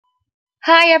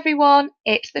Hi everyone,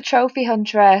 it's the Trophy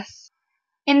Huntress.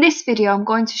 In this video I'm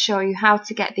going to show you how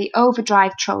to get the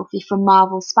Overdrive Trophy from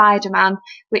Marvel's Spider-Man,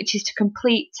 which is to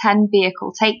complete 10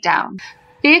 vehicle takedowns.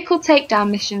 Vehicle takedown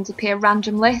missions appear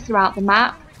randomly throughout the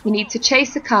map. You need to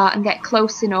chase a car and get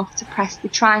close enough to press the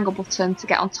triangle button to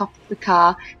get on top of the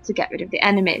car to get rid of the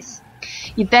enemies.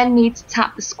 You then need to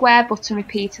tap the square button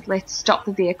repeatedly to stop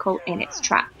the vehicle in its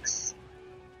tracks.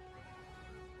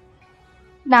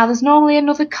 Now there's normally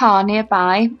another car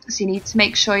nearby, so you need to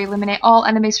make sure you eliminate all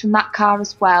enemies from that car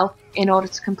as well in order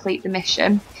to complete the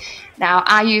mission. Now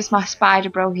I use my Spider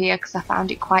Bro here because I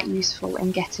found it quite useful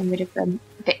in getting rid of them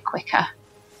a bit quicker.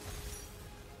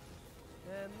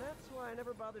 And that's why I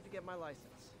never bothered to get my license.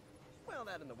 Well,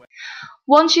 that in the way.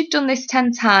 Once you've done this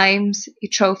 10 times, your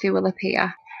trophy will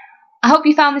appear. I hope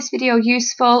you found this video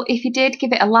useful. If you did,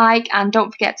 give it a like and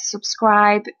don't forget to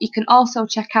subscribe. You can also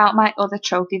check out my other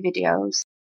trophy videos.